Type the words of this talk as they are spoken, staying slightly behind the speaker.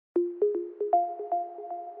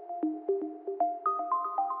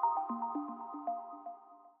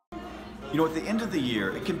You know, at the end of the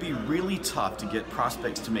year, it can be really tough to get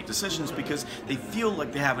prospects to make decisions because they feel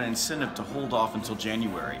like they have an incentive to hold off until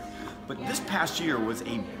January. But this past year was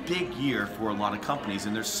a big year for a lot of companies,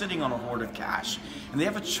 and they're sitting on a hoard of cash. And they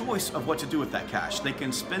have a choice of what to do with that cash. They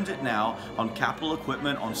can spend it now on capital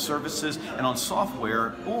equipment, on services, and on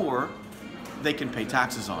software, or they can pay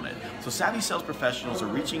taxes on it. So savvy sales professionals are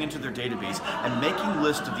reaching into their database and making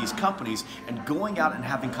lists of these companies and going out and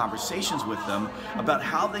having conversations with them about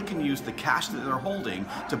how they can use the cash that they're holding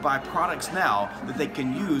to buy products now that they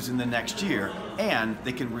can use in the next year, and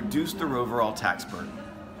they can reduce their overall tax burden.